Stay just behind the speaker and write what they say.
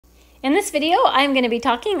In this video, I'm going to be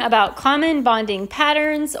talking about common bonding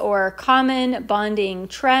patterns or common bonding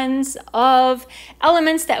trends of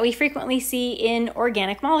elements that we frequently see in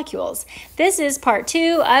organic molecules. This is part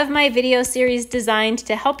 2 of my video series designed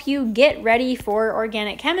to help you get ready for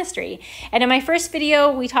organic chemistry. And in my first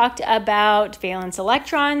video, we talked about valence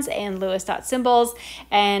electrons and Lewis dot symbols.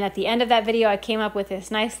 And at the end of that video, I came up with this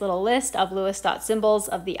nice little list of Lewis dot symbols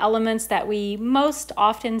of the elements that we most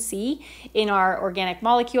often see in our organic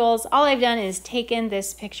molecules. All I've done is taken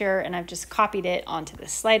this picture and I've just copied it onto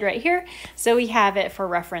this slide right here, so we have it for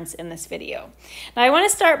reference in this video. Now I want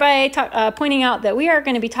to start by pointing out that we are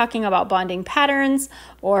going to be talking about bonding patterns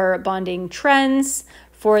or bonding trends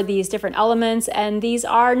for these different elements, and these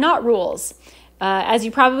are not rules. As you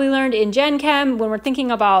probably learned in Gen Chem, when we're thinking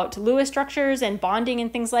about Lewis structures and bonding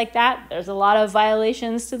and things like that, there's a lot of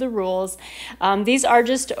violations to the rules. These are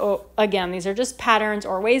just, again, these are just patterns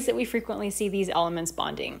or ways that we frequently see these elements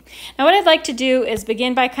bonding. Now what I'd like to do is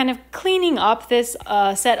begin by kind of cleaning up this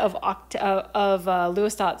set of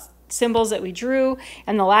Lewis dot symbols that we drew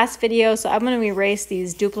in the last video. So I'm going to erase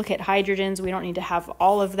these duplicate hydrogens. We don't need to have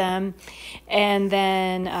all of them. And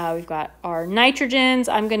then we've got our nitrogens.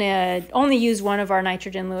 I'm going to only use one of our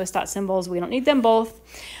nitrogen Lewis dot symbols. We don't need them both.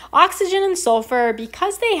 Oxygen and sulfur,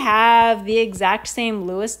 because they have the exact same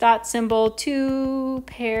Lewis dot symbol, 2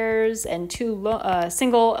 pairs and 2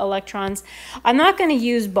 single electrons, I'm not going to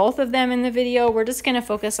use both of them in the video. We're just going to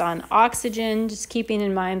focus on oxygen, just keeping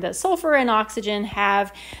in mind that sulfur and oxygen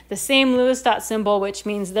have the same Lewis dot symbol, which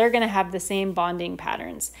means they're going to have the same bonding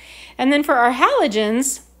patterns. And then for our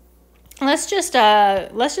halogens, let's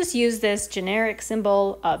just use this generic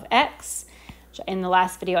symbol of X. In the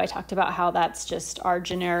last video, I talked about how that's just our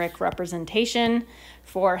generic representation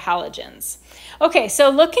for halogens. Okay, so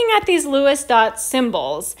looking at these Lewis dot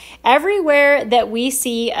symbols, everywhere that we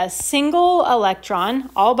see a single electron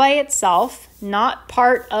all by itself, not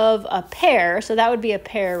part of a pair, so that would be a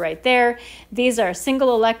pair right there. These are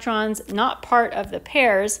single electrons, not part of the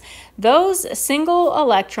pairs. Those single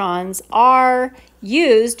electrons are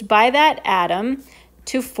used by that atom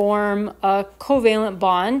to form a covalent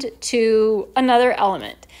bond to another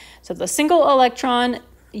element. So the single electron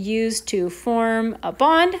used to form a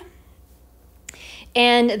bond,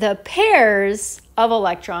 and the pairs of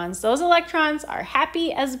electrons, those electrons are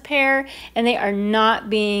happy as a pair and they are not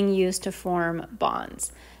being used to form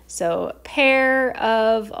bonds. So pair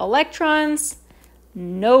of electrons,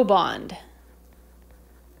 no bond.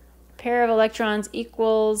 Pair of electrons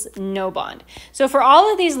equals no bond. So for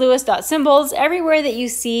all of these Lewis dot symbols, everywhere that you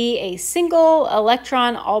see a single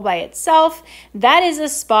electron all by itself, that is a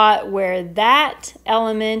spot where that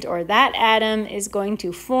element or that atom is going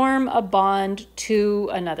to form a bond to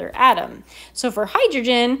another atom. So for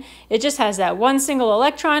hydrogen, it just has that one single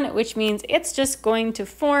electron, which means it's just going to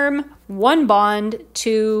form one bond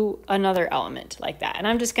to another element like that. And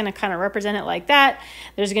I'm just going to kind of represent it like that.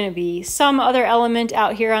 There's going to be some other element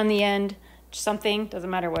out here on the end, something, doesn't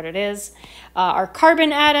matter what it is. Our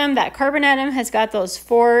carbon atom, that carbon atom has got those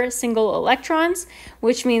 4 single electrons,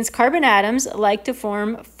 which means carbon atoms like to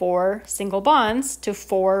form 4 single bonds to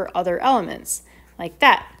 4 other elements like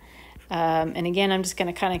that. And again, I'm just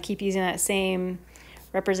going to kind of keep using that same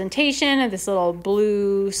representation of this little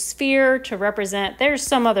blue sphere to represent there's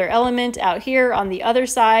some other element out here on the other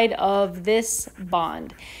side of this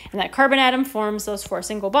bond. And that carbon atom forms those 4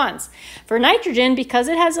 single bonds. For nitrogen, because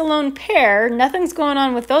it has a lone pair, nothing's going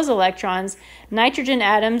on with those electrons. Nitrogen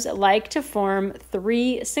atoms like to form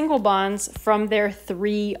 3 single bonds from their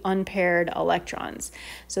 3 unpaired electrons.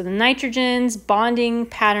 So the nitrogen's bonding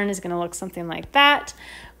pattern is going to look something like that,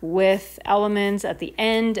 with elements at the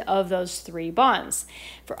end of those 3 bonds.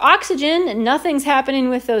 For oxygen, nothing's happening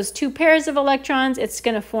with those 2 pairs of electrons. It's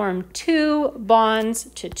going to form 2 bonds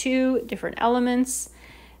to 2 different elements.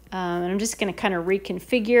 And I'm just going to kind of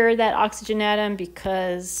reconfigure that oxygen atom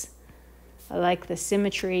because I like the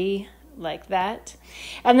symmetry like that.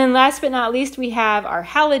 And then last but not least, we have our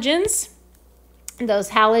halogens. Those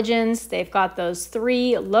halogens, they've got those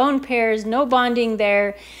 3 lone pairs, no bonding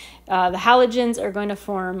there. The halogens are going to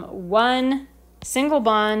form 1 single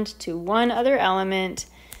bond to 1 other element,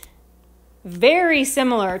 very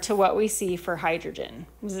similar to what we see for hydrogen.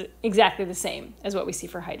 It's exactly the same as what we see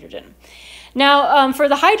for hydrogen. Now, for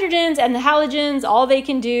the hydrogens and the halogens, all they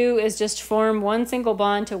can do is just form 1 single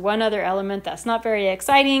bond to 1 other element. That's not very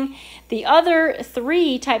exciting. The other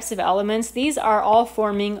 3 types of elements, these are all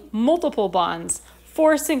forming multiple bonds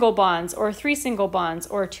 4 single bonds or 3 single bonds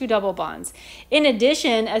or 2 double bonds. In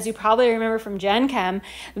addition, as you probably remember from Gen Chem,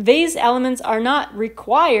 these elements are not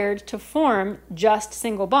required to form just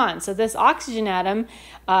single bonds. So this oxygen atom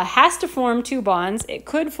has to form 2 bonds. It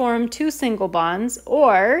could form 2 single bonds,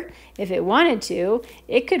 or if it wanted to,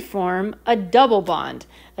 it could form a double bond.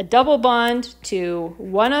 A double bond to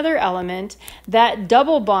one other element. That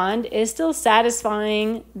double bond is still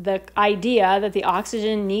satisfying the idea that the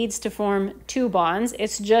oxygen needs to form 2 bonds.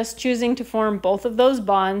 It's just choosing to form both of those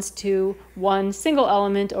bonds to one single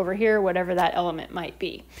element over here, whatever that element might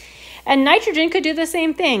be. And nitrogen could do the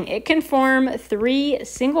same thing. It can form 3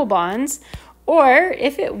 single bonds, or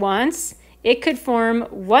if it wants, it could form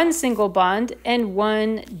 1 single bond and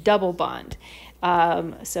 1 double bond.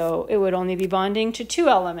 So it would only be bonding to 2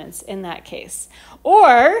 elements in that case.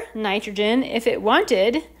 Or nitrogen, if it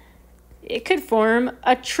wanted, it could form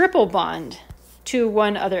a triple bond to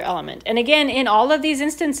one other element. And again, in all of these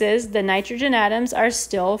instances, the nitrogen atoms are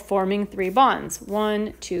still forming 3 bonds.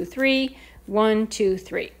 1, 2, 3, 1, 2,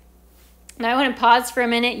 3. Now I want to pause for a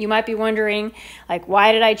minute. You might be wondering, like,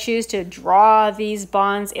 why did I choose to draw these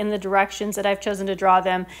bonds in the directions that I've chosen to draw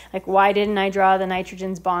them? Like, why didn't I draw the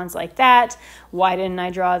nitrogen's bonds like that? Why didn't I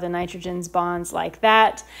draw the nitrogen's bonds like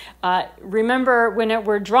that? Remember, when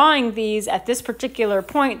we're drawing these at this particular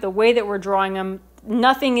point, the way that we're drawing them,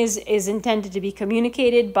 nothing is intended to be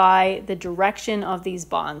communicated by the direction of these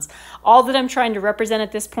bonds. All that I'm trying to represent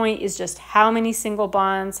at this point is just how many single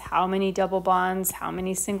bonds, how many double bonds, how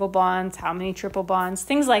many single bonds, how many triple bonds,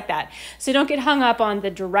 things like that. So don't get hung up on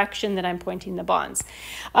the direction that I'm pointing the bonds.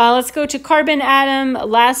 Let's go to carbon atom.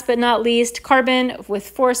 Last but not least, carbon with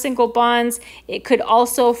 4 single bonds. It could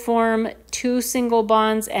also form 2 single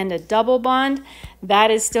bonds and a double bond.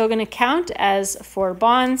 That is still going to count as 4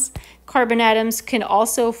 bonds. Carbon atoms can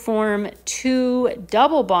also form 2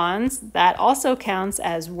 double bonds. That also counts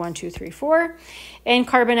as 1, 2, 3, 4. And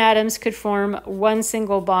carbon atoms could form 1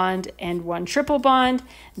 single bond and 1 triple bond.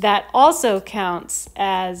 That also counts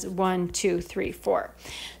as 1, 2, 3, 4.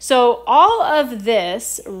 So all of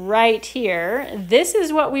this right here, this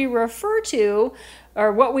is what we refer to,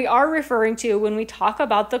 or what we are referring to when we talk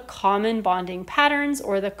about the common bonding patterns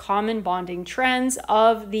or the common bonding trends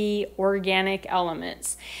of the organic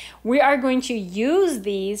elements. We are going to use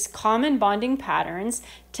these common bonding patterns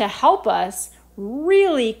to help us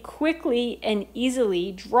really quickly and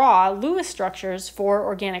easily draw Lewis structures for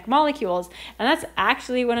organic molecules. And that's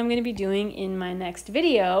actually what I'm going to be doing in my next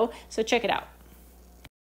video, so check it out.